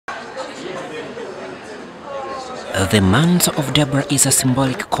The Mantle of Deborah is a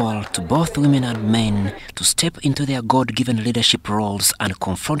symbolic call to both women and men to step into their God-given leadership roles and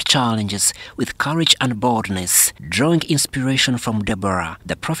confront challenges with courage and boldness, drawing inspiration from Deborah,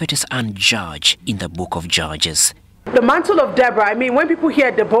 the prophetess and judge in the book of Judges. The Mantle of Deborah, I mean, when people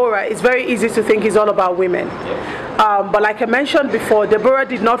hear Deborah, it's very easy to think it's all about women. But like I mentioned before, Deborah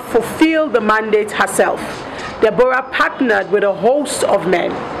did not fulfill the mandate herself. Deborah partnered with a host of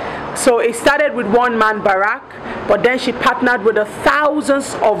men. So it started with one man, Barak, but then she partnered with the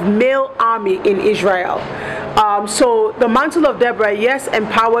thousands of male army in Israel. So the Mantle of Deborah, yes,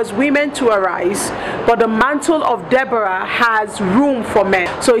 empowers women to arise, but the Mantle of Deborah has room for men.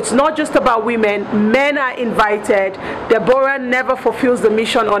 So it's not just about women, men are invited. Deborah never fulfills the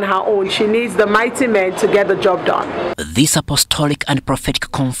mission on her own. She needs the mighty men to get the job done. This apostolic and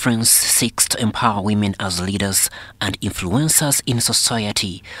prophetic conference seeks to empower women as leaders and influencers in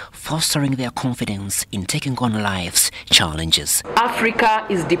society, fostering their confidence in taking on life's challenges. Africa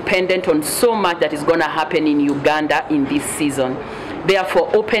is dependent on so much that is going to happen in Uganda in this season. Therefore,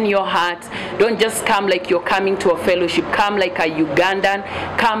 open your heart. Don't just come like you're coming to a fellowship. Come like a Ugandan,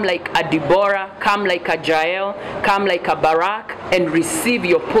 come like a Deborah, come like a Jael, come like a Barak, and receive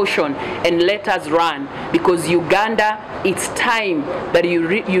your portion and let us run. Because Uganda, it's time that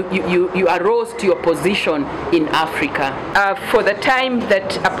you arose to your position in Africa. For the time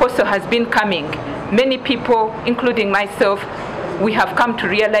that Apostle has been coming, many people, including myself, we have come to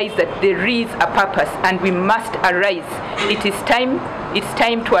realize that there is a purpose and we must arise. It is time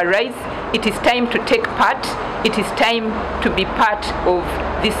to arise. It is time to take part. It is time to be part of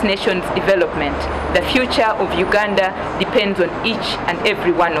this nation's development. The future of Uganda depends on each and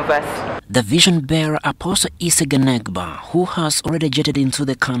every one of us. The vision bearer, Apostle Iseganegba, who has already jetted into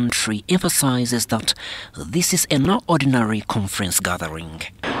the country, emphasizes that this is an ordinary conference gathering.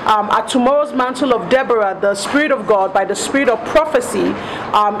 At tomorrow's Mantle of Deborah, the Spirit of God, by the Spirit of prophecy,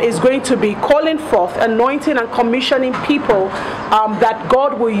 is going to be calling forth, anointing and commissioning people that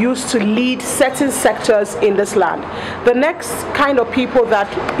God will use to lead certain sectors in this land. The next kind of people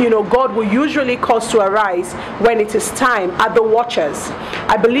that God will usually cause to arise when it is time are the watchers.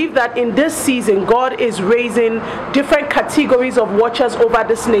 I believe that in this season, God is raising different categories of watchers over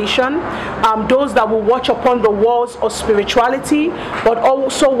this nation. Those that will watch upon the walls of spirituality, but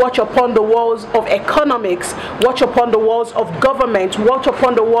also watch upon the walls of economics, watch upon the walls of government, watch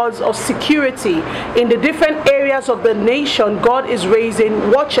upon the walls of security. In the different areas of the nation, God is raising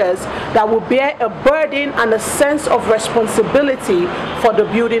watchers that will bear a burden and a sense of responsibility for the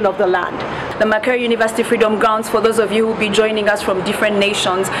building of the land. The Makerere University Freedom Grounds, for those of you who will be joining us from different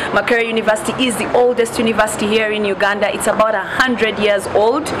nations, Makerere University is the oldest university here in Uganda. It's about 100 years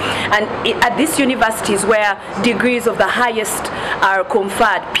old, and at this university is where degrees of the highest are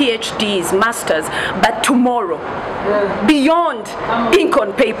conferred, PhDs, masters. But tomorrow, beyond ink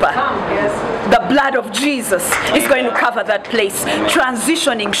on paper, the blood of Jesus is going to cover that place,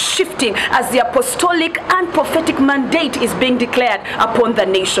 transitioning, shifting as the apostolic and prophetic mandate is being declared upon the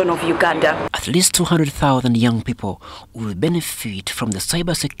nation of Uganda. At least 200,000 young people will benefit from the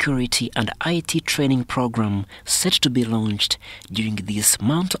cybersecurity and IT training program set to be launched during this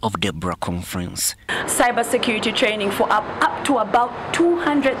Mantle of Deborah conference. Cybersecurity training for up to about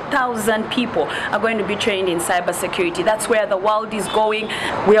 200,000 people are going to be trained in cybersecurity. That's where the world is going.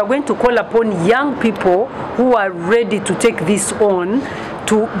 We are going to call upon young people who are ready to take this on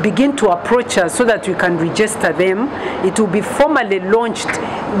to begin to approach us so that we can register them. It will be formally launched.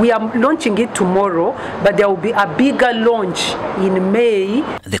 We are launching it tomorrow, but there will be a bigger launch in May.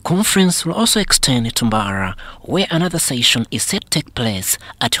 The conference will also extend to Mbara, where another session is set to take place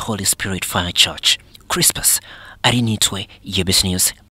at Holy Spirit Fire Church. Crispus Arinitwe, UBS News.